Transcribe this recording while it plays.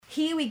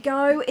Here we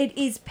go. It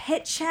is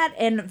Pet Chat,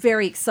 and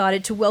very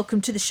excited to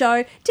welcome to the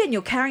show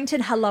Daniel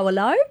Carrington. Hello,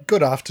 hello.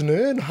 Good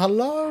afternoon.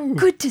 Hello.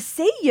 Good to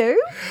see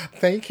you.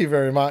 Thank you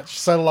very much.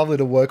 So lovely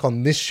to work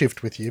on this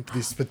shift with you,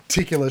 this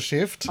particular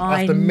shift,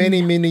 I after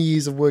many, many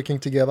years of working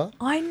together.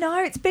 I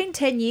know. It's been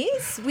 10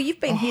 years. Well, you've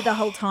been here the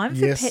whole time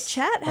for yes, Pet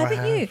Chat, I haven't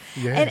have. you?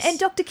 Yes. And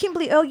Dr.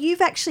 Kimberly Earle,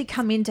 you've actually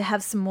come in to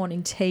have some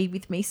morning tea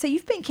with me. So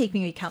you've been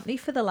keeping me company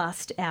for the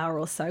last hour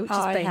or so, which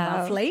has been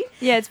lovely.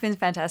 Yeah, it's been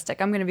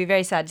fantastic. I'm going to be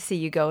very sad to see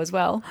you go as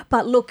well.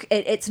 But look,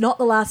 it's not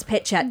the last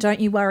Pet Chat.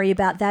 Don't you worry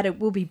about that. It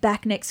will be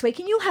back next week,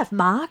 and you'll have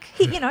Mark.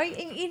 You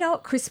know,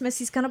 at Christmas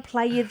he's going to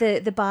play you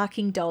the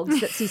barking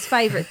dogs. That's his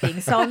favourite thing.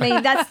 So I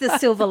mean, that's the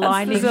silver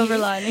lining. The silver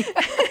lining.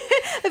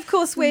 Of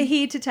course, we're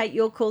here to take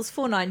your calls,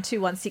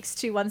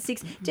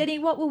 49216216. Jenny,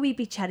 what will we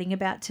be chatting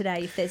about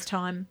today if there's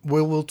time?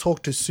 We'll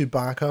talk to Sue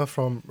Barker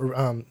from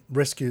Dog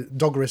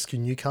Rescue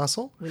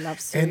Newcastle. We love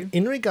Sue. And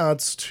in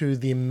regards to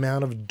the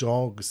amount of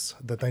dogs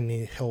that they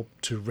need help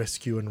to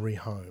rescue and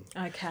rehome.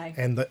 Okay.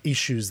 And the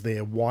issues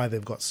there, why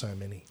they've got so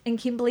many. And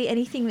Kimberly,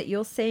 anything that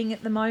you're seeing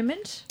at the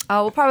moment?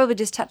 We'll probably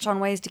just touch on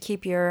ways to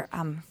keep your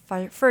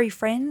furry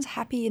friends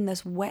happy in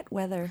this wet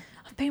weather.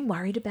 I've been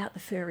worried about the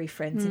furry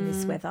friends in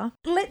this weather.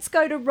 Let's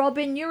go to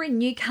Robin. You're in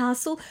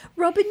Newcastle.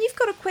 Robin, you've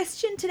got a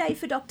question today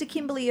for Dr.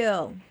 Kimberly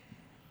Earle.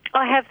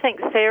 I have,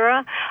 thanks,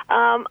 Sarah.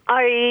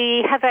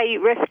 I have a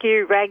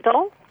rescue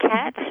ragdoll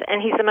cat,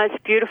 and he's the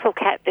most beautiful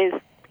cat.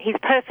 He's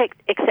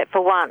perfect except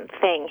for one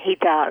thing he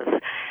does,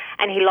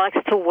 and he likes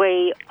to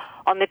wee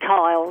on the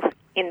tiles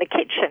in the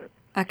kitchen.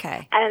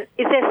 Okay. And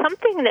is there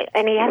something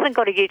and he hasn't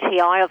got a UTI,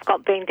 I've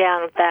got been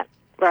down that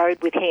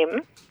road with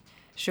him.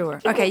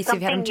 Sure. Okay, so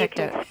you've had him checked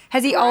something you out.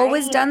 Has he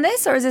always done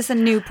this, or is this a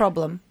new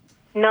problem?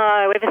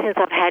 No, ever since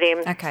I've had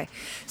him. Okay.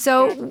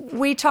 So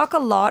we talk a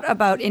lot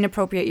about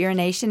inappropriate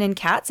urination in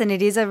cats, and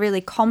it is a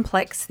really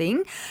complex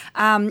thing.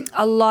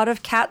 A lot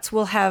of cats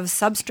will have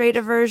substrate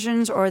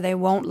aversions, or they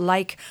won't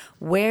like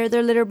where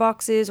their litter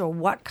box is or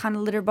what kind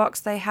of litter box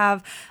they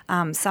have.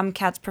 Some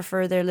cats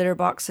prefer their litter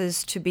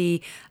boxes to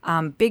be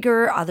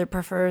bigger. Others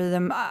prefer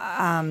them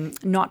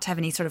not to have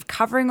any sort of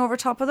covering over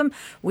top of them.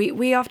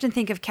 We often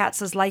think of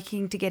cats as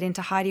liking to get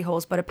into hidey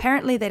holes, but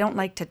apparently they don't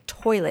like to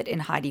toilet in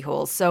hidey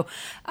holes. So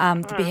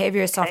the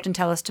behaviorists often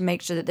tell us to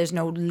make sure that there's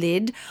no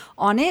lid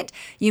on it.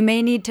 You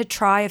may need to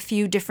try a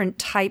few different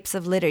types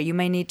of litter. You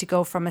may need to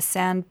go from a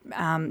sand,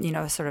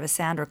 sort of a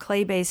sand or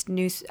clay-based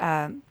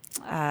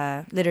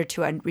litter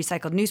to a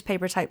recycled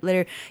newspaper type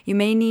litter. You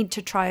may need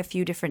to try a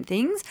few different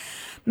things.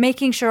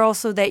 Making sure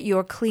also that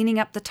you're cleaning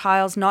up the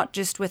tiles, not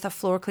just with a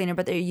floor cleaner,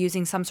 but that you're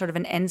using some sort of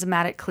an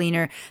enzymatic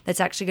cleaner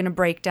that's actually going to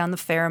break down the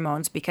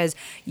pheromones, because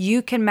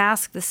you can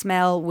mask the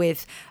smell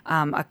with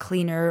a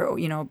cleaner,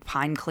 or,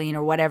 pine clean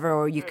or whatever,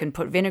 or you can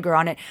put vinegar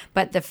on it,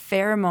 but the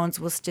pheromones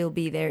will still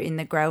be there in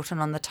the grout and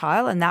on the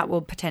tile, and that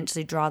will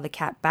potentially draw the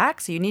cat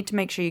back. So you need to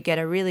make sure you get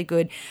a really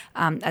good,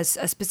 a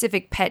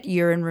specific pet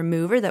urine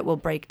remover that will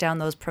break down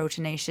those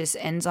proteinaceous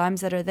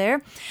enzymes that are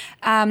there.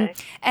 And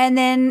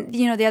then,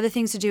 the other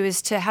things to do is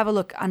to have a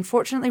look.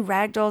 Unfortunately,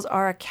 ragdolls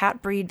are a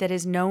cat breed that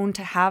is known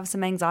to have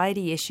some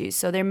anxiety issues.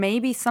 So there may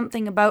be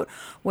something about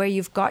where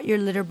you've got your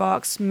litter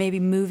box, maybe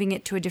moving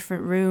it to a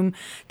different room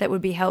that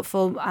would be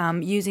helpful.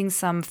 Using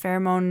some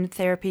pheromone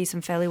therapy,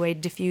 some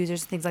Feliway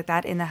diffusers, things like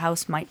that in the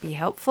house might be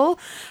helpful.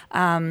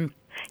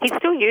 He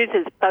still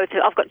uses both.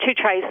 I've got 2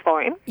 trays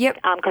for him. Yep.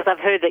 Because I've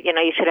heard that,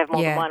 you should have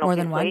more than one, more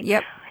obviously. than one.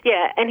 Yep.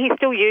 Yeah, and he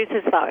still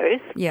uses those,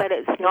 but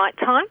it's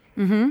nighttime.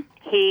 Mm-hmm.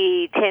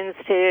 He tends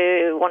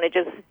to want to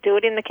just do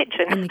it in the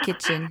kitchen. In the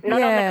kitchen.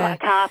 Not on the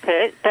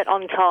carpet, but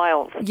on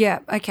tiles. Yeah,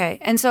 okay.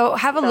 And so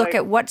have a look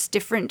at what's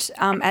different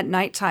at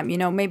nighttime.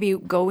 Maybe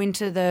go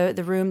into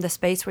the room, the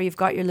space where you've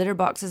got your litter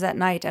boxes at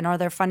night, and are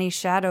there funny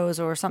shadows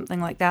or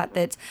something like that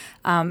that's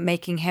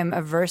making him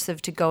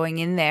aversive to going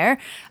in there?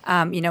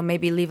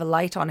 Maybe leave a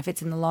light on if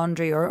it's in the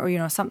laundry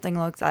or something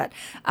like that.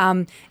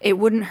 It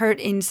wouldn't hurt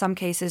in some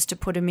cases to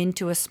put him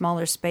into a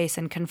smaller space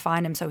and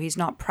confine him so he's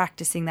not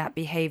practicing that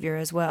behavior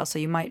as well. So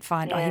you might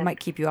find, he might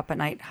keep you up at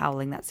night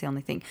howling. That's the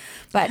only thing.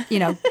 But,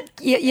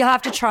 you'll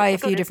have to try a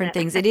few different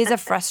things. It is a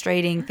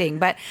frustrating thing.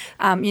 But,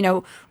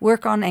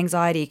 work on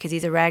anxiety, because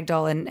he's a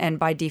ragdoll and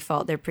by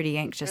default they're pretty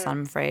anxious,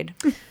 I'm afraid.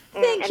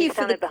 Thank you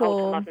for the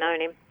call. I've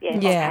known him.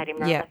 I've had him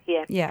rather.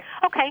 Yeah.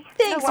 Okay.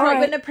 Thanks,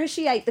 Robin.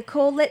 Appreciate the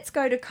call. Let's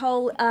go to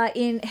Cole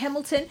in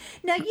Hamilton.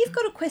 Now, you've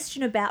got a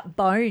question about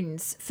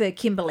bones for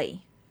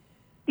Kimberly.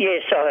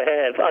 Yes, I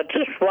have. I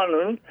just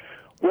wondering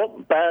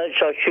what bones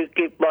I should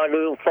give my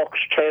little fox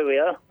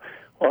terrier,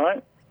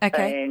 right?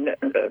 Okay.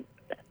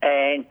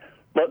 And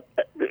what,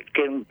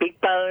 give him big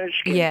bones,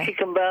 give him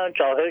chicken bones. bones?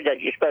 I heard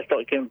that you're supposed to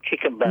not give them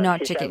chicken bones.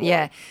 Not Is that chicken, right?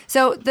 yeah.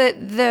 So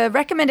the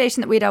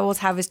recommendation that we'd always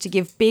have is to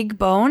give big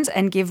bones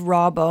and give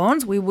raw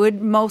bones. We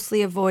would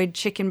mostly avoid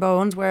chicken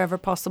bones wherever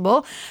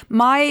possible.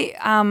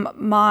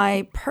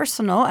 My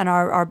personal and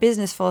our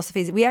business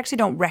philosophy is we actually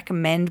don't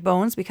recommend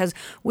bones because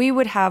we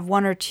would have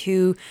 1 or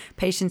 2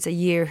 patients a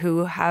year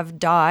who have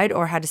died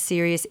or had a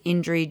serious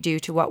injury due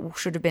to what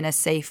should have been a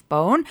safe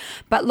bone.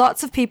 But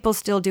lots of people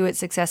still do it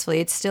successfully.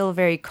 It's still a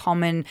very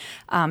common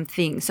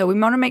thing. So we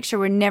want to make sure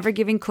we're never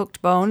giving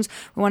cooked bones.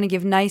 We want to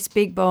give nice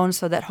big bones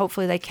so that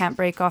hopefully they can't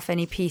break off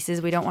any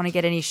pieces. We don't want to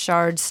get any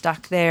shards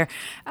stuck there.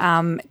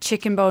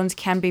 Chicken bones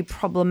can be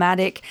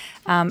problematic.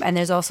 And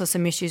there's also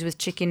some issues with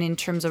chicken in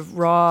terms of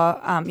raw.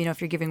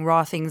 If you're giving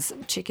raw things,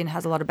 chicken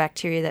has a lot of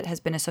bacteria that has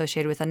been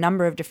associated with a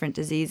number of different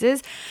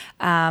diseases.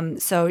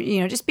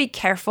 Just be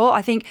careful.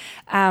 I think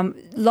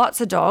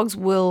lots of dogs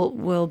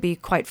will be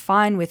quite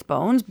fine with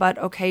bones, but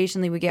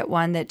occasionally we get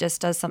one that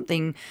just does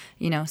something,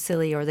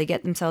 silly, or they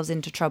get themselves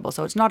into trouble.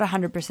 So it's not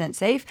 100%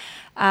 safe.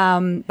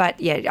 But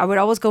yeah, I would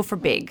always go for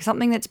big,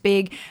 something that's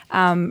big,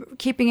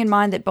 keeping in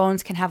mind that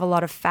bones can have a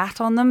lot of fat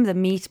on them, the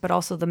meat, but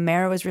also the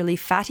marrow is really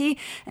fatty.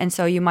 And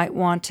so you might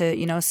want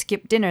to,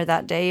 skip dinner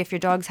that day. If your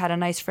dog's had a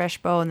nice fresh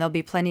bone, there'll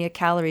be plenty of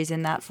calories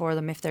in that for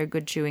them if they're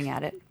good chewing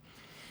at it.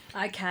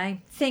 Okay,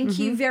 thank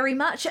you very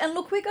much. And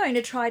look, we're going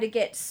to try to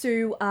get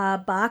Sue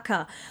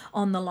Barker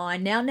on the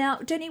line now. Now,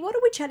 Denny, what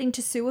are we chatting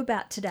to Sue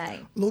about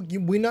today? Look,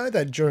 we know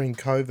that during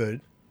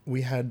COVID,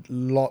 we had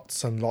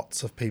lots and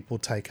lots of people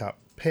take up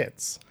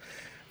pets.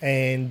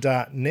 And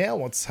now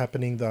what's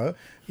happening, though,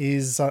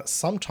 is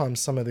sometimes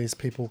some of these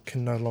people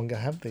can no longer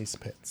have these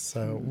pets.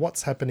 So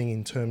what's happening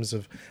in terms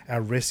of our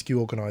rescue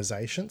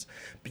organisations?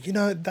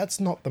 But,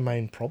 that's not the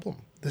main problem.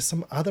 There's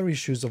some other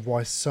issues of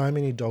why so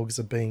many dogs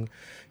are being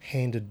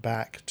handed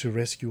back to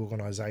rescue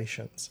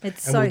organisations.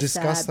 It's and so we'll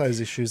discuss sad. those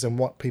issues and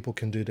what people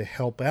can do to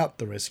help out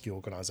the rescue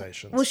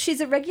organisations. Well,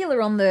 she's a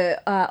regular on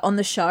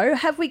the show.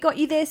 Have we got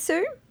you there,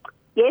 Sue?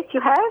 Yes,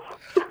 you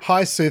have.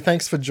 Hi, Sue.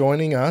 Thanks for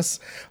joining us.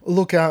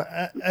 Look,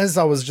 as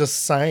I was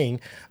just saying,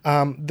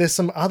 there's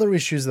some other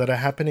issues that are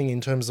happening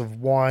in terms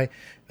of why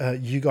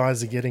you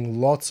guys are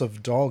getting lots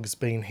of dogs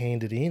being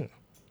handed in.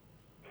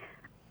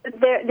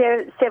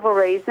 There are several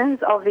reasons.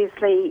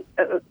 Obviously,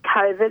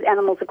 COVID,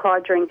 animals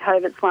acquired during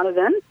COVID is one of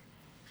them.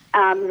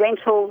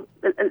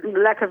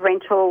 Lack of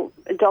rental,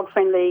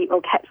 dog-friendly or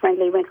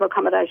cat-friendly rental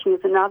accommodation is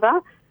another.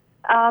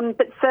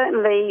 But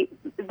certainly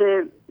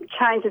the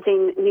changes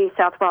in New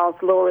South Wales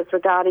laws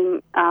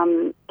regarding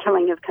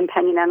killing of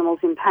companion animals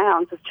in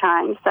pounds has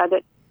changed so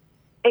that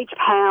each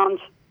pound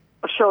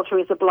a shelter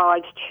is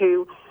obliged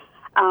to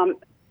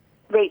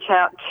reach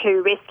out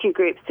to rescue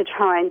groups to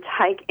try and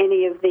take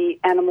any of the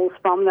animals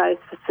from those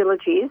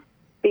facilities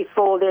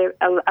before they're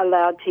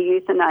allowed to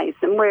euthanize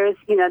them. Whereas,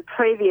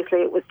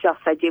 previously it was just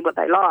they did what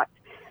they liked.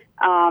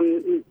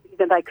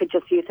 That they could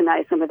just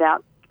euthanize them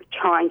without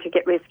trying to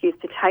get rescues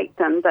to take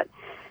them. But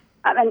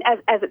and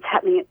as it's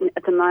happening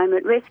at the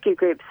moment, rescue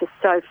groups are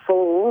so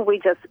full, we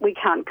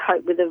can't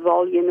cope with the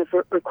volume of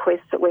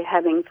requests that we're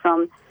having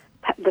from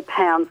the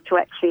pounds to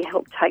actually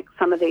help take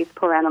some of these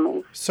poor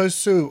animals. So,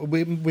 Sue,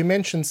 we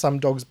mentioned some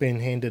dogs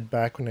being handed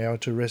back now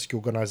to rescue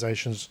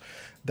organisations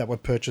that were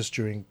purchased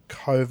during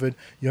COVID.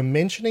 You're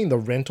mentioning the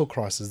rental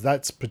crisis.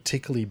 That's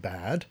particularly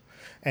bad.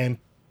 And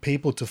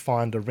people to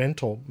find a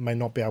rental may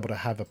not be able to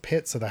have a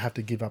pet, so they have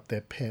to give up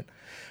their pet.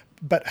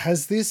 But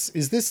is this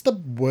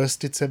the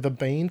worst it's ever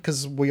been?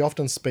 Because we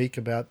often speak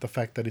about the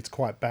fact that it's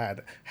quite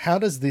bad. How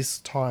does this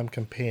time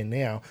compare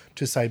now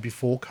to, say,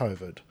 before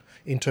COVID,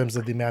 in terms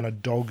of the amount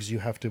of dogs you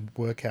have to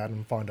work out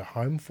and find a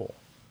home for?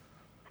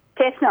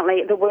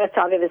 Definitely the worst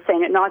I've ever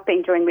seen it, and I've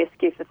been doing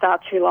rescue for far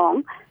too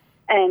long,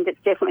 and it's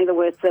definitely the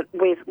worst that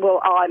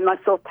I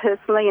myself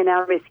personally and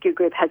our rescue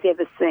group has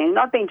ever seen.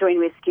 I've been doing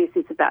rescue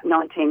since about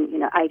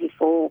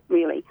 1984,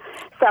 really.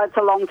 So it's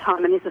a long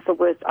time, and this is the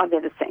worst I've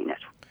ever seen it.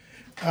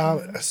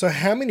 So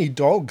how many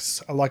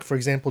dogs, like, for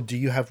example, do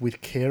you have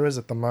with carers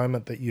at the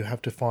moment that you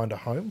have to find a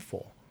home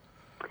for?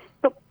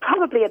 Look,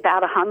 probably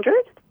about 100.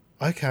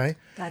 Okay.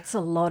 That's a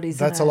lot,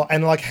 isn't it? That's a lot.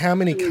 And, like, how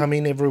many come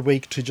in every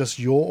week to just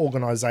your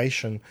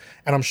organisation?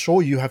 And I'm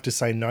sure you have to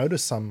say no to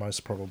some,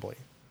 most probably.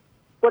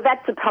 Well,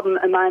 that's the problem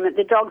at the moment.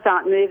 The dogs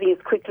aren't moving as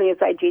quickly as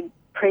they did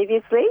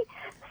previously,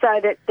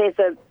 so that there's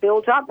a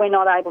build-up. We're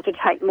not able to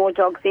take more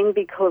dogs in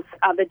because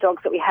other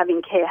dogs that we have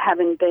in care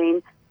haven't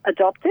been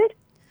adopted.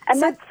 And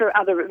that's for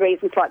other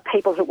reasons, like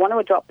people who want to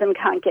adopt them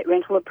can't get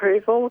rental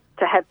approval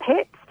to have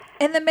pets.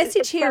 And the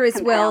message here as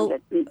well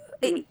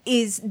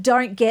is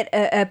don't get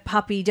a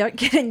puppy, don't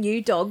get a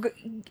new dog,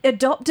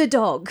 adopt a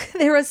dog.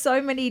 There are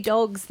so many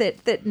dogs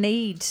that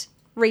need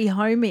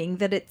rehoming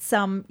that it's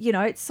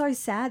it's so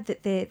sad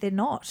that they're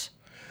not.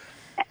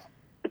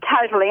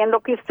 Totally. And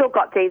look, you've still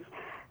got these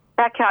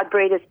backyard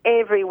breeders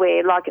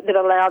everywhere, like that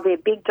allow their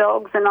big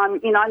dogs, and I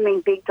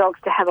mean big dogs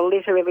to have a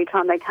litter every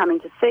time they come in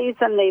to see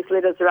them. These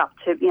litters are up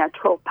to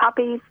 12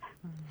 puppies.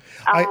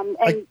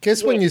 I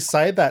guess when you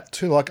say that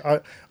too, like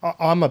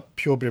I'm a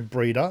purebred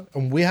breeder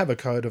and we have a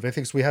code of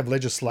ethics. We have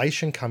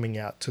legislation coming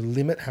out to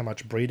limit how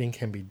much breeding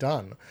can be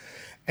done.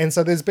 And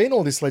so there's been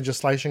all this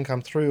legislation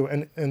come through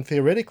and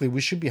theoretically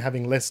we should be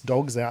having less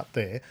dogs out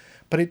there,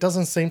 but it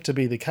doesn't seem to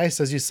be the case.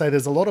 As you say,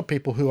 there's a lot of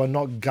people who are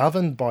not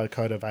governed by a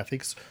code of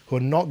ethics, who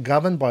are not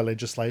governed by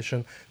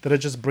legislation, that are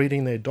just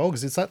breeding their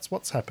dogs. That's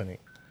what's happening.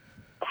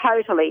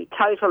 Totally.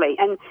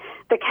 And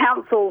the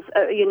councils,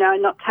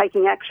 not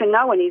taking action.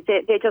 No one is.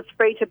 They're just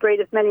free to breed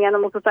as many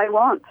animals as they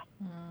want.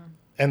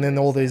 And then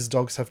all these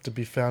dogs have to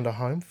be found a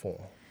home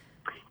for.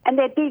 And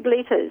they're big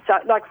litters. So,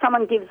 like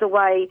someone gives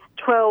away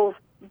 12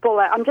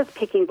 bull Arab. I'm just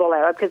picking bull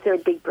Arab because they're a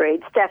big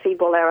breed. Staffy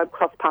bull Arab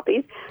cross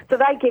puppies. So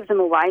they give them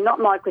away, not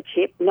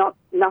microchip,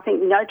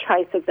 nothing, no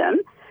trace of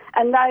them.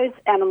 And those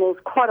animals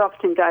quite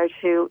often go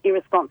to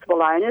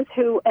irresponsible owners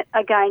who,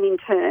 again, in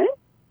turn,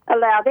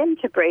 allow them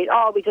to breed.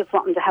 Oh, we just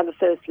want them to have a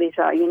first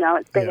litter,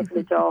 it's better for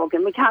the dog,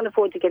 and we can't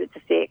afford to get it to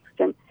sexed.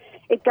 And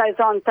it goes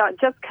on. So it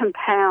just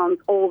compounds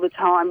all the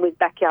time with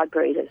backyard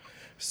breeders.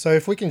 So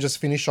if we can just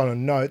finish on a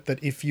note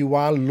that if you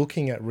are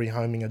looking at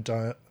rehoming a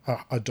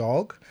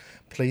dog,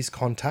 please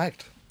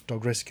contact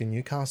Dog Rescue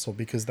Newcastle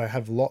because they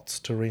have lots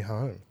to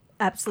rehome.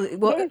 Absolutely.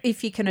 Well,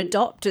 if you can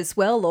adopt as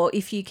well, or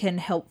if you can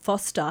help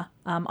foster,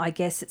 I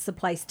guess it's the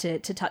place to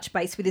touch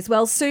base with as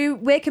well. Sue,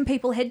 where can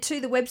people head to?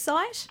 The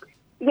website?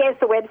 Yes,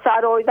 the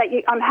website, or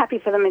I'm happy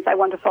for them if they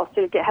want to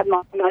foster to have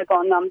my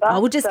mobile number. I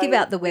will just give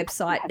out the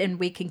website and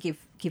we can give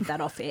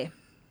that off air.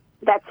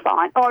 That's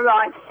fine. All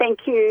right, thank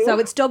you. So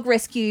it's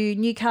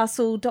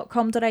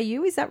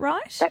dogrescuenewcastle.com.au, is that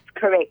right? That's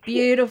correct.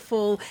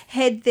 Beautiful.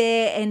 Head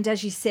there, and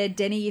as you said,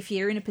 Denny, if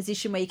you're in a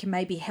position where you can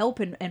maybe help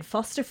and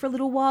foster for a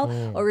little while,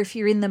 or if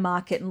you're in the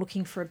market and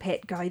looking for a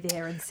pet, go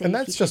there and see. And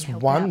if that's you just can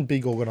help one out.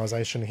 big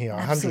organisation here.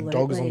 Absolutely. 100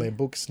 dogs on their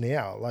books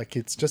now. Like,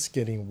 it's just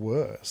getting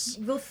worse.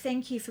 Well,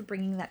 thank you for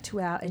bringing that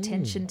to our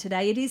attention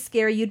today. It is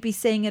scary. You'd be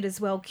seeing it as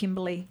well,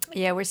 Kimberly.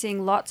 Yeah, we're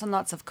seeing lots and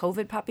lots of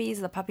COVID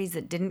puppies, the puppies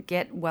that didn't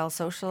get well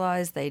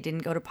socialized, they didn't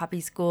go to puppy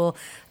school,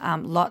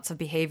 lots of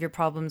behavior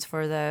problems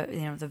for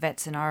the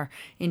vets in our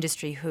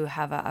industry who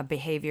have a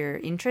behavior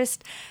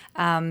interest.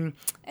 And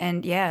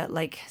yeah,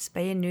 like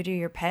spay and neuter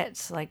your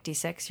pets, like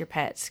desex your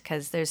pets,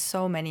 because there's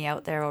so many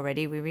out there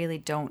already. We really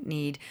don't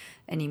need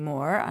any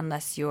more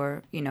unless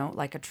you're,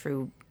 like a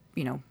true,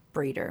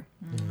 breeder.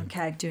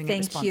 Okay, Doing it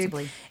thank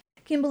responsibly. you.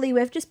 Kimberly,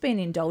 we've just been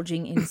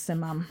indulging in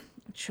some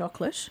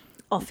chocolate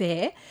off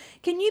air.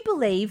 Can you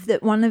believe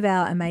that one of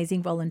our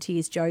amazing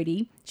volunteers,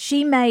 Jodie,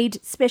 she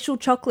made special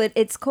chocolate?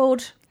 It's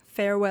called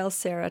Farewell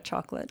Sarah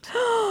chocolate.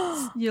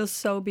 You'll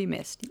so be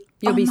missed.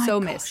 You'll be so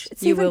missed.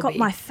 It's You even will got be.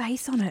 my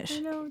face on it. I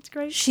know, it's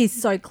great. She's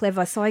so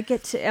clever. So I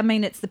get to,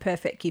 it's the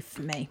perfect gift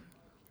for me.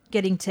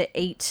 Getting to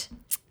eat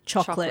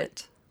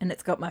chocolate. And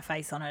it's got my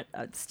face on it.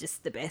 It's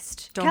just the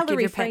best. Don't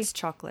give your Calorie-free. pets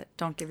chocolate.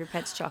 Don't give your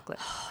pets chocolate.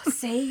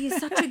 See, you're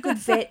such a good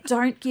vet.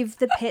 Don't give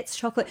the pets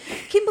chocolate.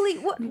 Kimberly,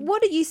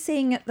 what are you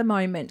seeing at the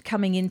moment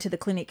coming into the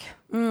clinic?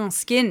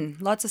 Skin,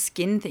 lots of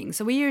skin things.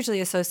 So we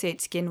usually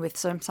associate skin with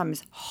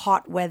sometimes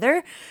hot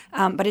weather,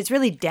 but it's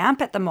really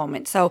damp at the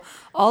moment. So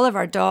all of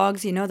our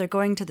dogs, they're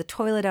going to the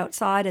toilet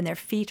outside and their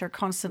feet are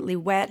constantly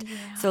wet.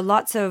 Yeah. So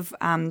lots of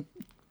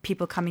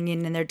people coming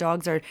in and their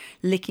dogs are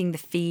licking the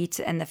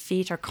feet and the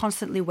feet are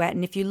constantly wet.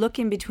 And if you look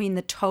in between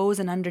the toes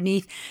and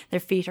underneath,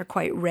 their feet are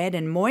quite red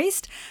and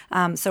moist.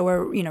 So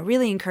we're,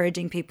 really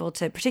encouraging people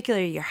to,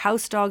 particularly your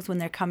house dogs when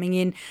they're coming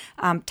in,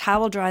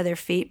 towel dry their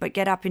feet, but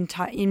get up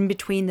in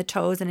between the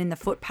toes and in the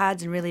foot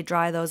pads and really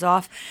dry those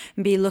off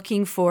and be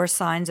looking for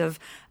signs of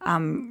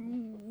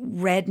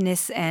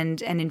redness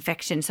and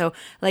infection. So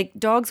like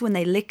dogs, when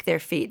they lick their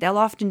feet, they'll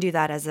often do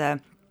that as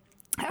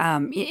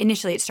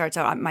initially it starts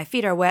out, my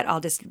feet are wet,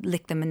 I'll just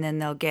lick them and then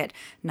they'll get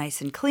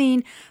nice and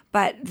clean.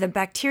 But the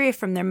bacteria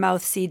from their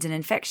mouth seeds an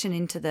infection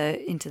into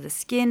the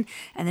skin,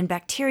 and then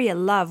bacteria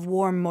love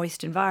warm,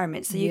 moist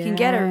environments. So you can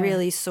get a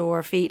really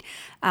sore feet,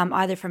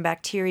 either from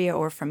bacteria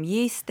or from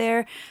yeast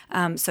there.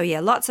 So yeah,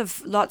 lots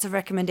of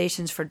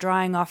recommendations for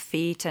drying off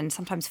feet and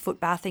sometimes foot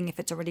bathing if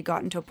it's already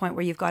gotten to a point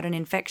where you've got an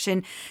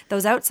infection.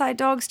 Those outside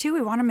dogs too,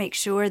 we want to make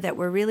sure that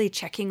we're really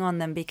checking on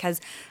them because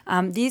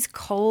these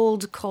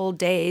cold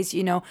days,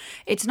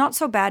 it's not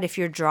so bad if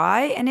you're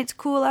dry and it's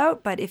cool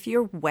out, but if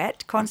you're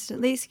wet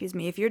constantly,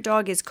 if your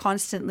dog is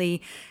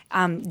constantly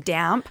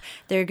damp,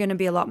 they're going to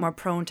be a lot more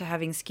prone to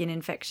having skin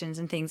infections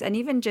and things. And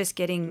even just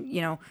getting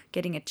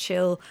a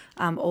chill,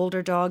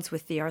 older dogs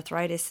with the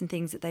arthritis and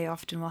things that they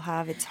often will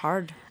have, it's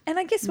hard. And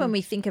I guess when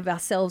we think of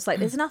ourselves, like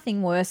there's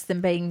nothing worse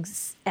than being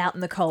out in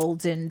the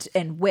cold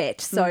and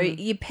wet. So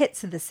your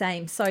pets are the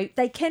same. So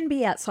they can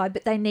be outside,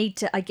 but they need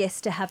to, I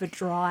guess, to have a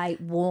dry,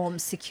 warm,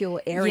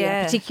 secure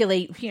area,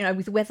 particularly,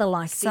 with weather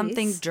like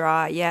Something this.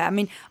 dry, yeah. I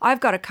mean, I've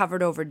got a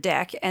covered over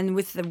deck, and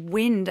with the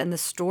wind and the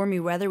storm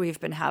stormy weather we've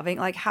been having,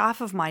 like half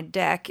of my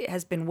deck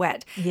has been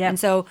wet. Yeah. And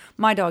so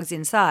my dog's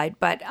inside,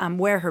 but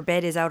where her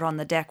bed is out on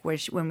the deck,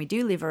 when we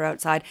do leave her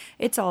outside,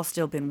 it's all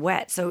still been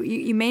wet. So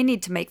you may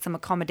need to make some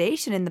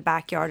accommodation in the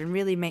backyard and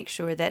really make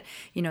sure that,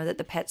 that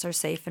the pets are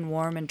safe and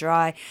warm and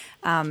dry.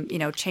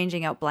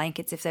 Changing out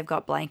blankets if they've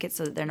got blankets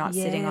so that they're not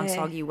sitting on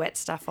soggy, wet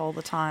stuff all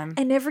the time.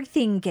 And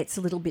everything gets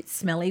a little bit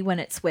smelly when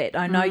it's wet.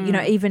 I know,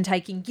 even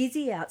taking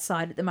Gizzy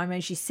outside at the moment,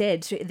 as you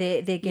said,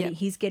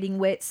 he's getting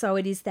wet. So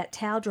it is that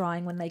towel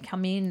drying when they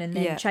come in and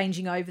then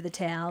changing over the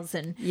towels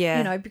and,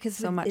 because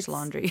so much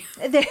laundry.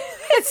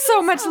 It's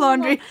so much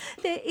laundry.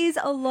 There is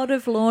a lot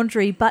of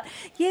laundry, but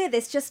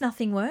there's just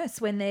nothing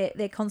worse when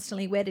they're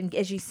constantly wet and,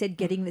 as you said,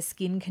 getting the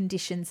skin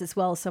conditions as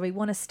well. So we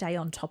want to stay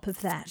on top of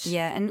that.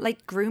 Yeah, and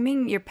like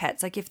grooming your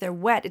pets, like if they're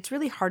wet, it's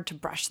really hard to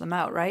brush them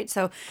out, right?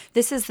 So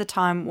this is the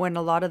time when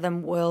a lot of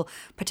them will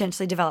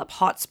potentially develop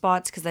hot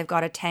spots because they've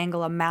got to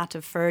tangle a mat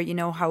of fur. You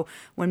know how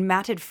when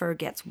matted fur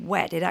gets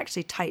wet, it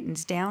actually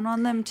tightens down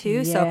on them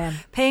too. Yeah. So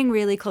paying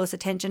really close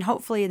attention.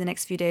 Hopefully in the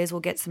next few days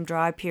we'll get some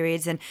dry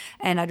periods, and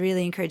I'd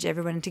really encourage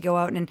everyone to go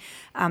out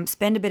and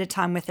spend a bit of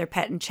time with their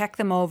pet and check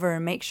them over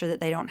and make sure that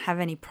they don't have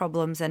any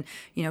problems, and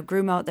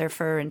groom out their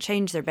fur and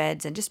change their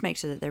beds and just make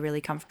sure that they're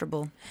really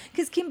comfortable.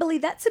 Because Kimberly,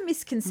 that's a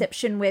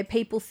misconception where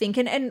people think,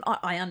 and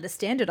I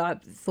understand it. I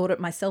thought it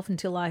myself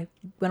until I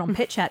went on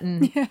Pet Chat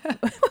and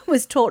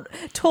was taught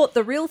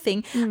the real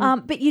thing.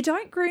 But you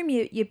don't groom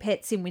your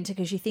pets in winter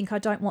because you think, I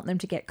don't want them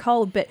to get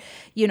cold. But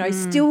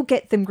still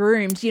get them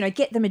groomed.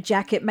 Get them a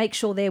jacket, make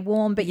sure they're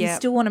warm. But you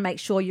still want to make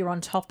sure you're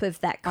on top of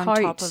that coat.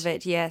 On top of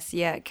it, yes,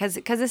 yeah. Because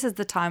this is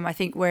the time I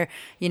think where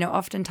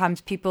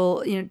oftentimes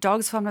people,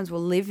 dogs sometimes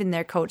will live in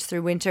their coats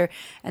through winter,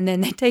 and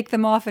then they take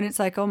them off, and it's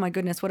like, oh my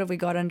goodness, what have we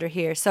got under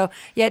here? So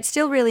yeah, it's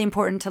still really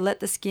important to let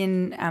the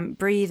skin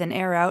breathe and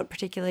air out,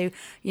 particularly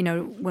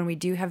when we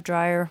do have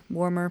drier,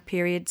 warmer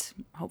periods.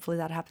 Hopefully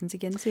that happens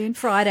again soon.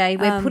 Friday,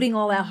 we're putting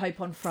all our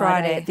hope on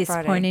Friday at this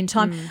point in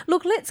time.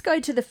 Look, let's go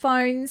to the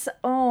phones.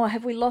 Oh,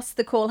 have we lost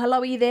the call? Hello,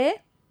 are you there?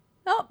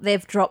 Oh,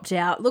 they've dropped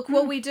out. Look,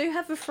 well, we do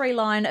have a free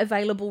line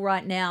available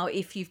right now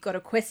if you've got a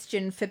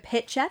question for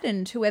Pet Chat,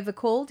 and whoever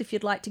called, if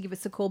you'd like to give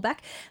us a call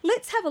back.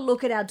 Let's have a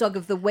look at our dog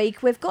of the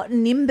week. We've got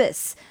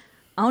Nimbus.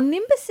 Oh,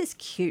 Nimbus is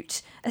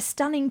cute. A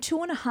stunning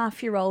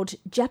 2.5-year-old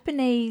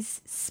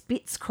Japanese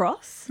Spitz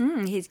cross.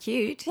 He's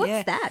cute.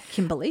 What's that,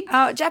 Kimberly?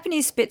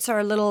 Japanese Spitz are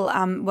a little,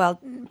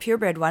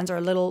 purebred ones are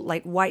a little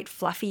like white,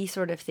 fluffy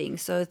sort of thing.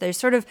 So they're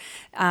sort of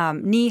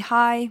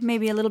knee-high,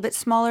 maybe a little bit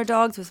smaller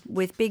dogs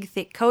with big,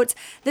 thick coats.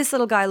 This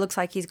little guy looks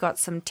like he's got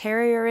some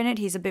terrier in it.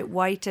 He's a bit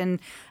white and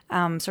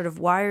sort of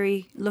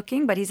wiry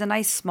looking, but he's a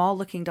nice,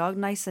 small-looking dog,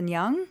 nice and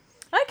young.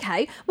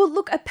 Okay. Well,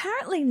 look,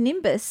 apparently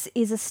Nimbus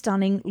is a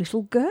stunning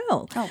little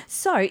girl. Oh.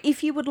 So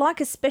if you would like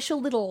a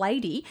special little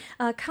lady,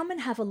 come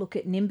and have a look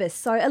at Nimbus.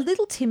 So a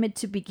little timid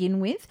to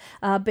begin with,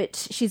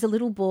 but she's a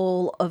little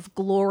ball of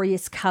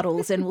glorious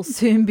cuddles and will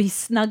soon be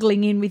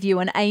snuggling in with you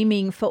and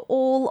aiming for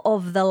all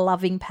of the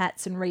loving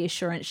pats and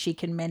reassurance she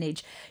can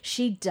manage.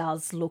 She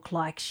does look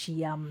like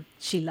she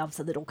loves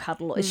a little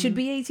cuddle. It should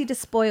be easy to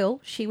spoil.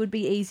 She would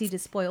be easy to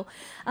spoil.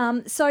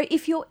 So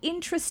if you're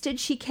interested,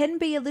 she can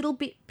be a little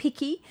bit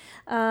picky.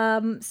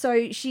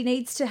 So she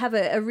needs to have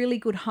a really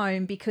good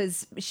home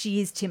because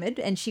she is timid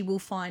and she will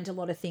find a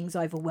lot of things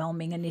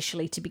overwhelming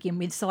initially to begin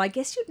with. So I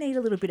guess you'd need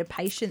a little bit of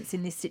patience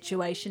in this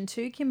situation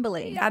too,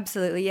 Kimberly.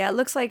 Absolutely. Yeah, it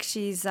looks like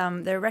she's,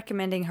 they're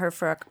recommending her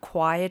for a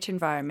quiet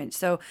environment.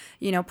 So,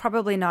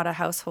 probably not a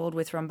household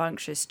with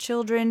rambunctious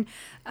children,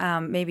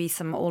 maybe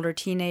some older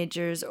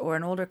teenagers or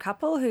an older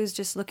couple who's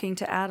just looking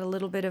to add a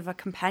little bit of a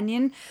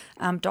companion.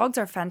 Dogs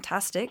are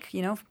fantastic.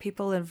 For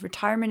people of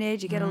retirement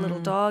age, you get a little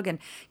dog and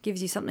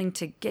gives you something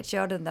to get you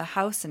out of the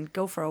house and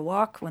go for a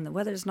walk when the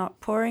weather's not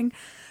pouring.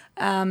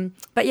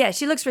 But yeah,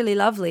 she looks really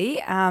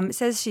lovely. It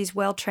says she's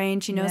well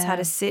trained. She knows how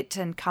to sit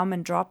and come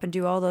and drop and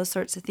do all those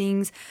sorts of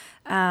things.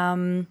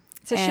 So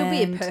she'll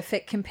be a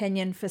perfect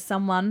companion for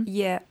someone.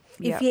 Yeah.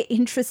 If you're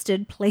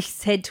interested,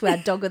 please head to our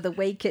Dog of the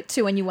Week at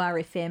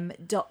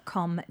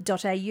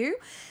 2NURFM.com.au.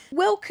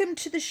 Welcome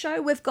to the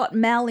show. We've got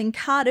Mal in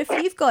Cardiff.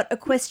 You've got a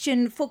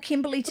question for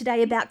Kimberly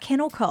today about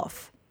kennel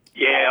cough.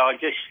 Yeah, I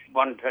just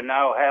wanted to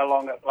know how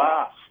long it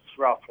lasts,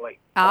 roughly.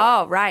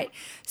 Oh, right.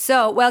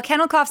 So,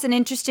 kennel cough's an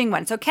interesting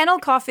one. So kennel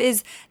cough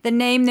is the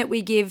name that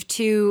we give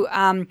to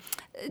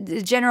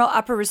the general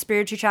upper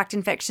respiratory tract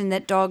infection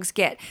that dogs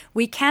get.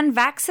 We can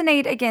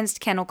vaccinate against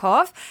kennel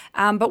cough,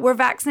 but we're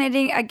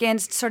vaccinating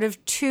against sort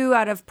of 2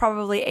 out of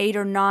probably 8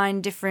 or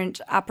 9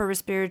 different upper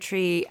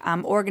respiratory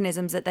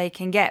organisms that they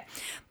can get.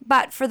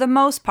 But for the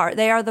most part,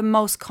 they are the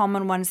most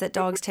common ones that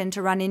dogs tend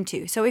to run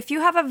into. So if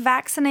you have a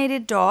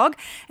vaccinated dog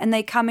and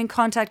they come in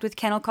contact with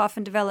kennel cough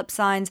and develop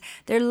signs,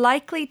 they're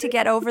likely to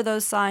get over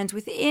those signs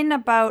within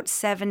about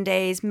 7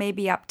 days,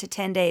 maybe up to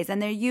 10 days,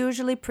 and they're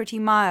usually pretty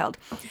mild.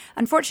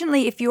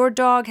 Unfortunately, if your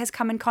dog has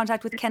come in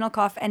contact with kennel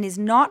cough and is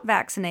not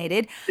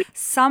vaccinated,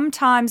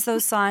 sometimes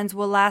those signs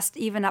will last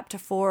even up to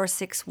 4 or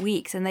 6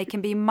 weeks, and they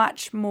can be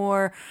much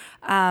more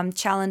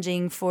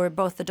challenging for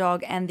both the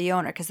dog and the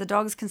owner, because the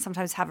dogs can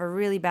sometimes have a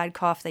really bad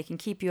cough. They can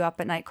keep you up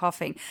at night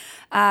coughing.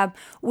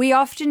 We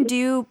often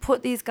do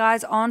put these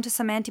guys onto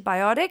some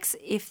antibiotics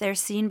if they're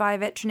seen by a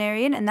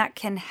veterinarian, and that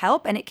can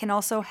help, and it can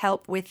also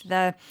help with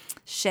the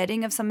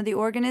shedding of some of the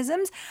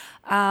organisms.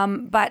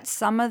 But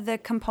some of the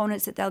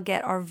components that they'll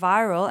get are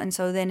viral, and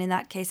so then in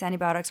that case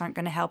antibiotics aren't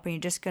going to help, and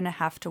you're just going to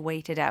have to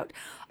wait it out.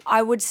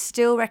 I would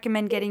still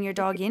recommend getting your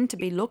dog in to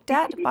be looked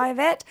at by a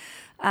vet.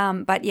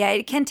 But yeah,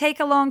 it can take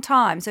a long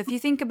time. So if you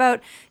think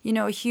about,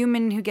 a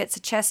human who gets a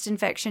chest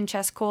infection,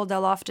 chest cold,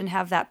 they'll often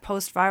have that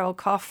post-viral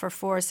cough for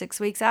 4 or 6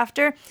 weeks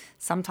after.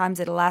 Sometimes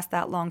it'll last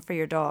that long for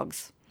your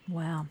dogs.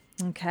 Wow.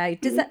 Okay.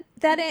 Does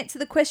that answer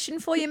the question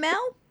for you,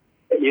 Mel?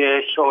 Yeah,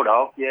 sort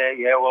of.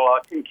 Yeah. Well, I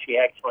think she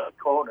actually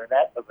caught it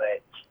at the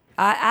vet.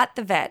 At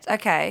the vet,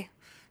 okay.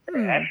 At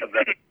the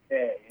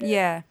vet,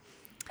 Yeah.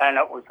 And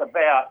it was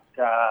about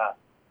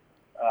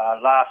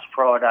last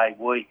Friday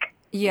week.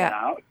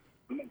 Yeah.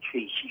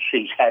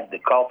 She's had the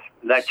cough.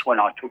 That's when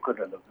I took her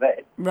to the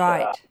vet.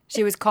 Right.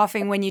 She was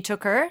coughing when you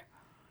took her?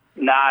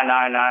 No.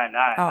 Oh.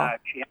 No.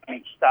 She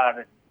only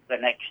started the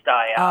next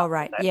day. Oh,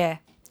 right. That. Yeah.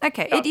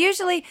 Okay. It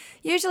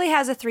usually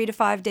has a 3 to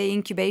 5 day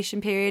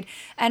incubation period.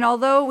 And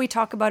although we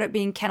talk about it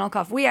being kennel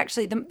cough, we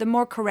actually, the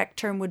more correct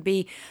term would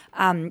be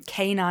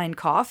canine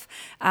cough.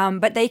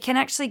 But they can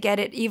actually get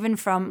it even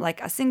from like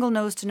a single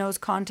nose-to-nose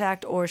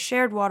contact or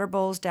shared water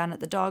bowls down at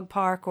the dog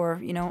park or,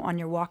 on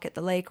your walk at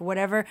the lake or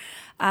whatever.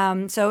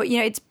 So,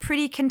 it's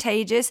pretty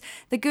contagious.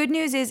 The good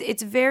news is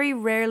it's very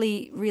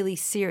rarely really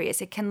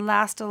serious. It can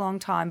last a long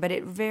time, but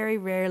it very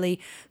rarely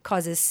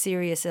causes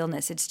serious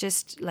illness. It's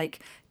just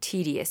like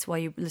tedious while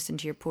you listen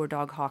to your poor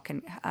dog hack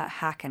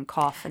and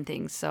cough and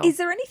things. So, is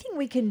there anything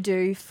we can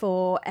do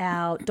for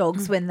our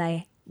dogs when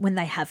they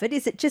have it?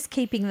 Is it just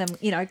keeping them,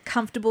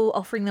 comfortable,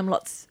 offering them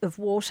lots of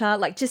water,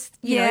 like just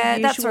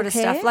that sort of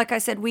care? stuff? Like I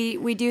said,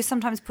 we do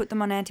sometimes put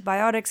them on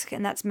antibiotics,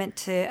 and that's meant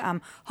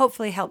to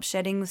hopefully help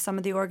shedding with some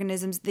of the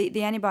organisms. The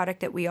antibiotic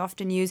that we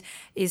often use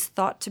is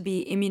thought to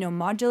be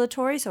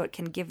immunomodulatory, so it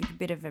can give a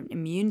bit of an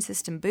immune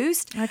system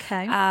boost.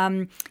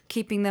 Okay.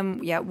 Keeping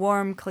them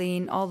warm,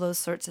 clean, all those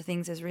sorts of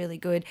things is really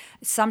good.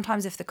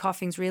 Sometimes if the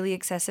coughing's really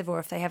excessive or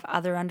if they have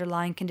other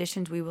underlying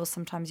conditions, we will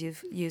sometimes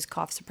use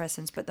cough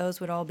suppressants, but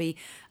those would all be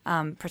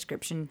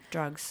prescription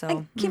drugs. So,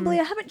 and Kimberly,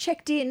 I haven't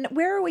checked in.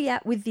 Where are we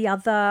at with the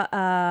other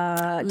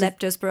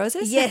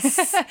leptospirosis? Yes,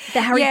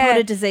 the Harry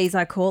Potter disease,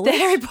 I call it. The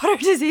Harry Potter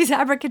disease,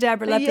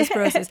 abracadabra,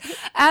 leptospirosis.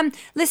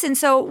 Listen,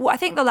 so I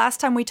think the last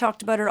time we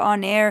talked about it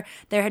on air,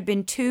 there had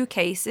been 2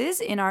 cases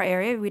in our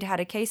area. We'd had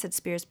a case at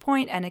Spears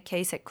Point and a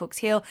case at Cooks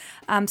Hill.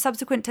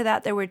 Subsequent to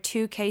that, there were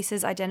 2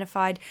 cases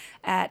identified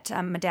at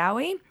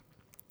Madawi.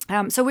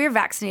 So we're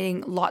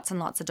vaccinating lots and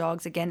lots of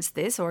dogs against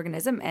this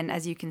organism. And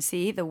as you can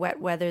see, the wet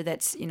weather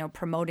that's,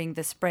 promoting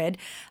the spread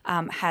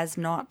has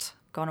not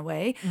gone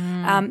away.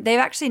 They've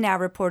actually now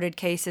reported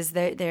cases.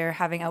 They're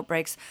having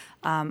outbreaks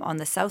on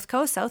the south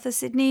coast, south of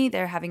Sydney.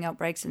 They're having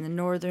outbreaks in the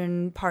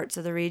northern parts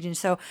of the region.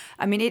 So,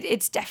 I mean,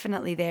 it's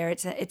definitely there.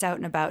 It's out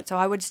and about. So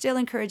I would still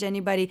encourage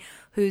anybody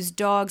whose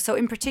dog, so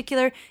in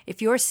particular,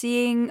 if you're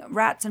seeing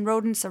rats and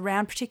rodents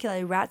around,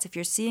 particularly rats, if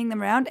you're seeing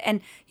them around,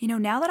 and,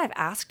 now that I've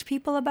asked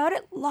people about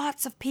it,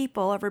 lots of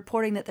people are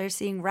reporting that they're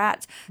seeing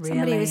rats. Really?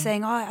 Somebody was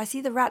saying, I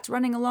see the rats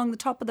running along the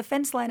top of the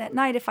fence line at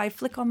night if I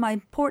flick on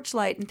my porch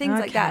light and things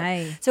like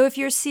that. So if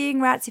you're seeing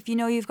rats, if you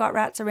know you've got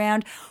rats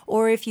around,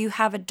 or if you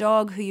have a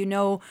dog who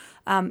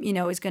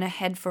is going to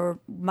head for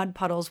mud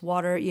puddles,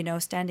 water,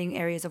 standing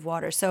areas of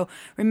water. So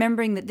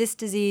remembering that this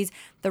disease,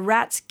 the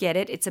rats get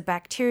it. It's a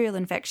bacterial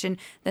infection.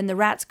 Then the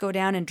rats go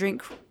down and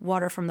drink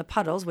water from the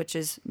puddles, which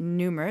is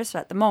numerous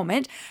at the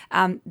moment.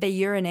 They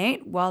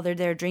urinate while they're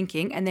there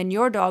drinking. And then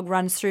your dog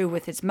runs through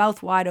with its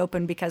mouth wide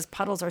open because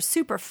puddles are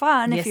super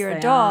fun if you're a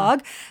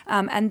dog.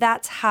 And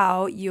that's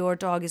how your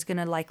dog is going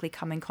to likely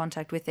come in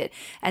contact with it.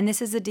 And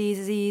this is a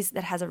disease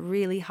that has a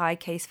really high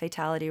case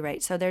fatality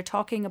rate. So they're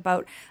talking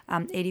about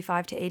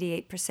 85 to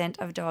 88%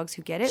 of dogs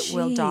who get it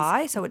will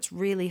die. So it's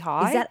really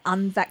high. Is that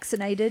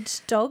unvaccinated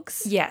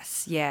dogs?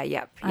 Yes. Yeah,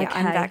 Okay.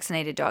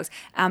 unvaccinated dogs.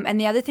 And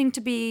the other thing to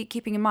be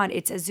keeping in mind,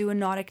 it's a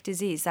zoonotic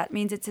disease. That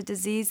means it's a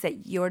disease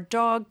that your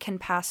dog can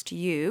pass to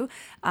you.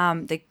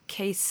 The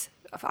case,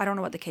 I don't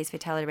know what the case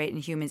fatality rate in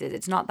humans is.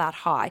 It's not that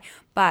high,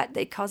 but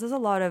it causes a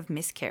lot of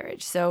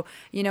miscarriage. So,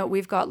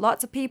 we've got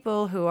lots of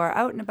people who are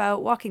out and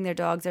about walking their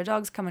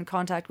dogs come in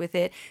contact with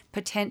it.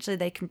 Potentially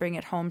they can bring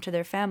it home to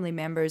their family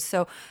members.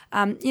 So,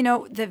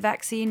 the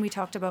vaccine we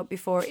talked about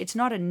before, it's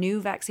not a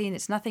new vaccine.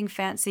 It's nothing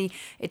fancy.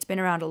 It's been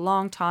around a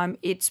long time.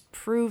 It's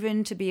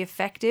proven to be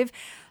effective.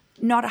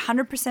 not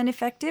 100%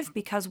 effective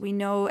because we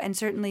know, and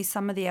certainly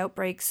some of the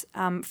outbreaks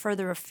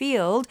further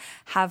afield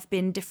have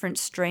been different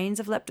strains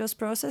of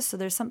leptospirosis. So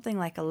there's something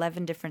like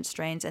 11 different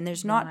strains, and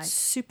there's not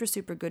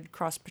super good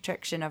cross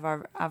protection of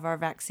our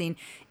vaccine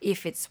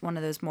if it's one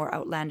of those more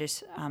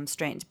outlandish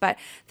strains. But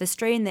the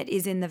strain that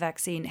is in the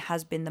vaccine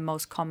has been the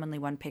most commonly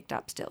one picked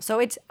up still. So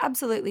it's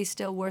absolutely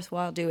still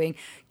worthwhile doing.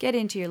 Get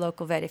into your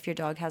local vet if your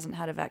dog hasn't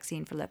had a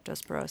vaccine for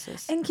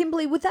leptospirosis. And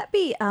Kimberly, would that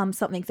be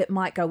something that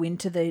might go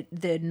into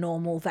the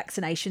normal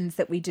vaccinations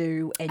that we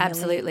do annually?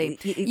 Absolutely.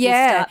 It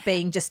will start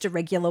being just a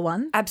regular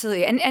one?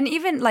 Absolutely. And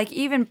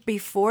even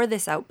before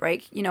this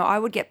outbreak, I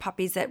would get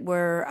puppies that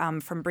were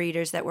from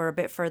breeders that were a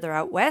bit further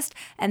out west,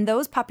 and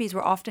those puppies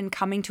were often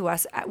coming to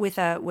us with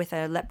a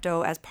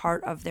lepto as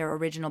part of their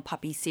original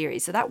puppy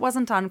series. So that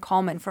wasn't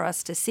uncommon for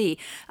us to see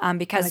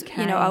because,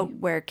 out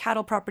where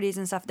cattle properties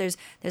and stuff, there's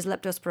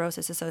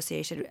leptospirosis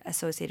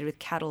associated with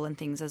cattle and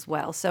things as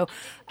well. So,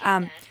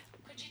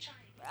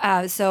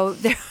 so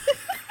there.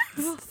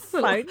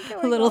 a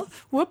little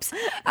whoops.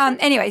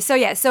 Anyway, so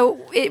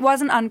it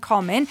wasn't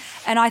uncommon,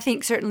 and I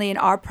think certainly in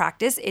our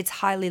practice, it's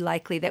highly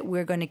likely that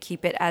we're going to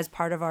keep it as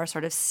part of our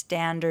sort of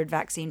standard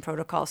vaccine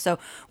protocol. So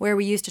where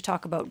we used to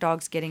talk about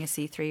dogs getting a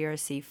C3 or a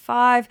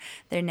C5,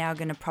 they're now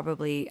going to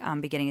probably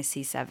be getting a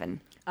C7.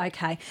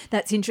 Okay,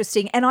 that's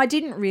interesting. And I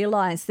didn't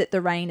realise that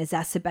the rain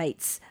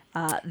exacerbates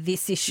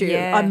this issue.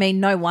 Yeah. I mean,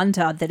 no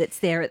wonder that it's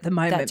there at the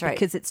moment. That's right.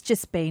 Because it's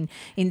just been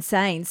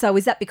insane. So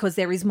is that because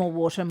there is more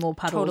water, more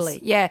puddles? Totally,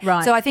 yeah.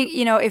 Right. So I think,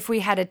 if we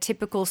had a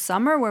typical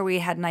summer where we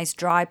had nice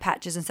dry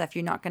patches and stuff,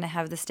 you're not going to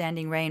have the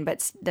standing rain,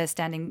 but the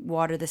standing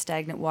water, the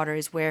stagnant water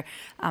is where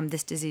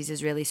this disease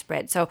is really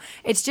spread. So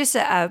it's just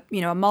a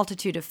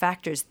multitude of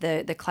factors.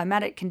 The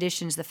climatic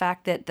conditions, the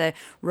fact that the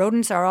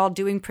rodents are all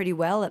doing pretty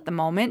well at the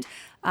moment,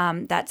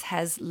 that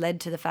has led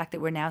to the fact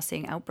that we're now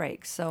seeing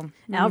outbreaks. So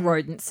our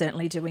rodent's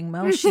certainly doing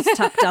well. She's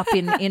tucked up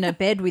in a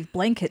bed with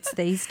blankets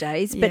these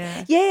days. But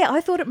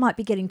I thought it might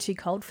be getting too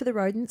cold for the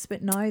rodents,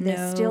 but no,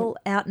 they're still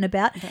out and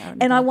about.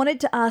 I wanted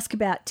to ask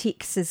about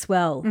ticks as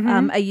well.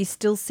 Are you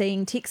still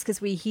seeing ticks?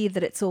 Because we hear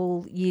that it's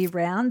all year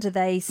round. Are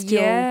they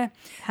still happening?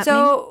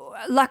 So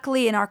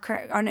luckily in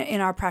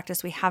our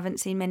practice, we haven't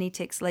seen many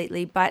ticks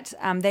lately, but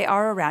they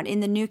are around. In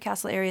the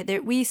Newcastle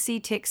area, we see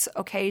ticks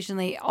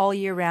occasionally all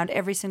year round,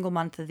 every single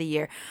month of the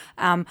year.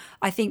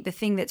 I think the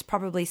thing that's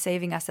probably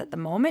saving us at the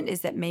moment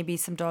is that maybe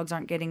some dogs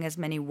aren't getting as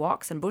many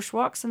walks and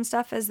bushwalks and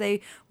stuff as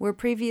they were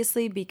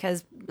previously,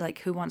 because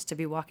who wants to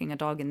be walking a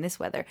dog in this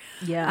weather?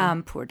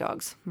 Yeah. Poor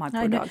dogs. My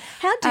poor dog.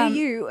 How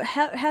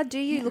do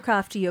you look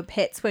after your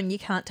pets when you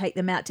can't take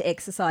them out to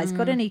exercise?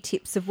 Got any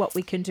tips of what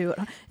we can do?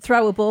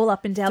 Throw a ball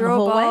up and down the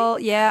hallway? Ball.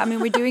 Yeah, I mean,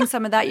 we're doing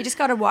some of that. You just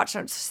got to watch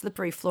out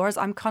slippery floors.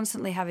 I'm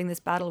constantly having this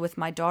battle with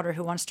my daughter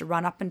who wants to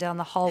run up and down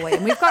the hallway,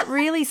 and we've got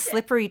really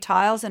slippery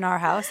tiles in our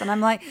house, and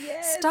I'm like,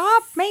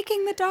 stop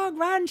making the dog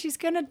run. She's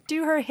going to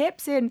do her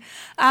hips in.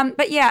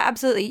 But yeah,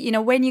 absolutely.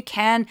 When you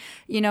can,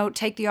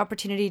 take the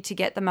opportunity to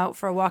get them out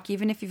for a walk,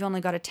 even if you've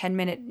only got a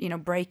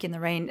 10-minute, break in the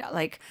rain,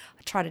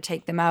 try to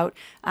take them out,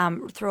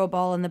 throw a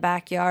ball in the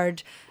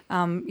backyard.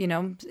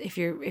 If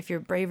you're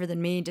braver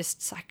than me,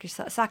 just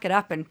suck it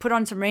up and put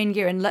on some rain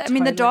gear. And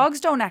the dogs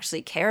don't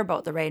actually care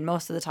about the rain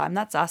most of the time.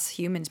 That's us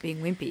humans being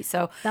wimpy.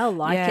 So they'll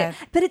like it.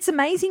 But it's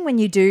amazing when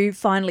you do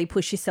finally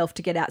push yourself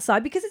to get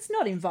outside, because it's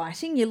not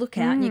inviting. You look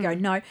out and you go,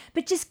 no,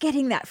 but just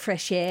getting that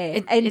fresh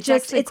air. It's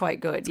actually quite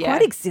good. It's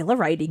quite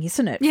exhilarating,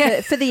 isn't it?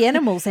 Yeah. For the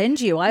animals and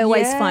you. I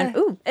always find,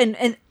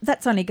 and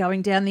that's only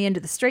going down the end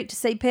of the street to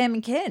see Pam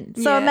and Ken.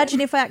 So imagine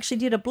if I actually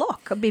did a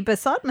block, I'd be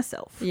beside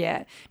myself.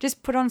 Yeah.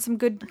 Just put on some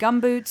good gum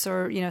boots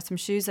or some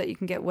shoes that you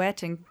can get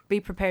wet, and be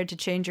prepared to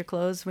change your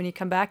clothes when you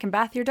come back and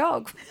bath your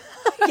dog.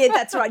 Yeah,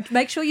 that's right.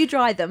 Make sure you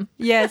dry them.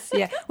 Yes,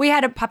 yeah. We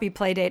had a puppy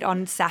play date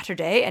on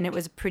Saturday, and it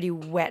was pretty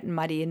wet and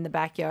muddy in the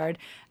backyard.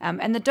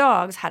 And the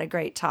dogs had a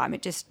great time.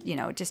 It just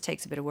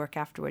takes a bit of work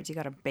afterwards. You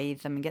got to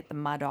bathe them and get the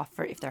mud off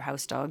if they're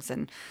house dogs.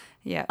 And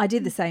yeah, I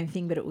did the same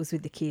thing, but it was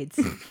with the kids.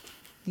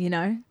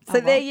 So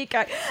there you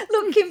go.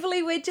 Look,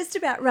 Kimberly, we're just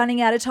about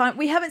running out of time.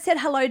 We haven't said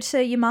hello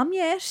to your mum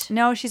yet.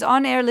 No, she's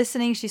on air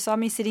listening. She saw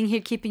me sitting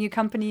here keeping you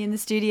company in the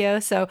studio,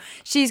 so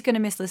she's going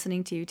to miss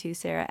listening to you too,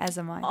 Sarah, as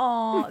am I.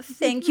 Oh,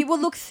 thank you. Well,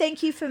 look,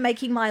 thank you for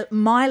making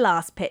my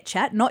last pet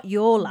chat, not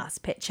your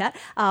last pet chat,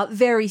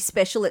 very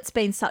special. It's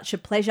been such a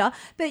pleasure.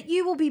 But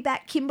you will be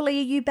back, Kimberly.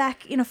 Are you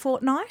back in a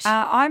fortnight?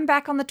 I'm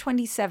back on the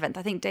 27th.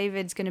 I think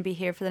David's going to be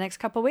here for the next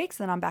couple of weeks,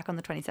 then I'm back on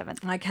the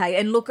 27th. Okay,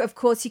 and look, of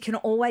course, you can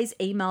always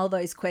email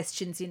those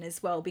questions in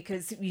as well,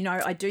 because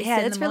I do send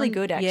them. It's really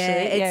good,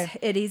 actually.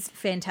 It is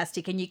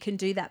fantastic, and you can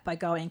do that by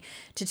going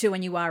to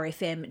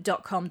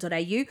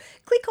 2NURFM.com.au,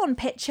 click on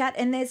Pet Chat,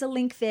 and there's a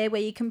link there where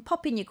you can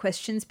pop in your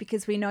questions,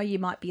 because we know you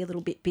might be a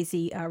little bit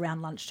busy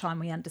around lunchtime.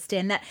 We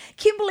understand that.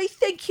 Kimberly,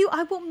 thank you.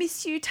 I will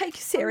miss you. Take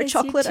Sarah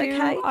chocolate,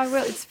 okay? I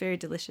will. It's very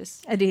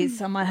delicious. It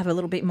is. I might have a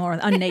little bit more.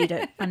 I need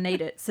it.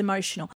 It's emotional.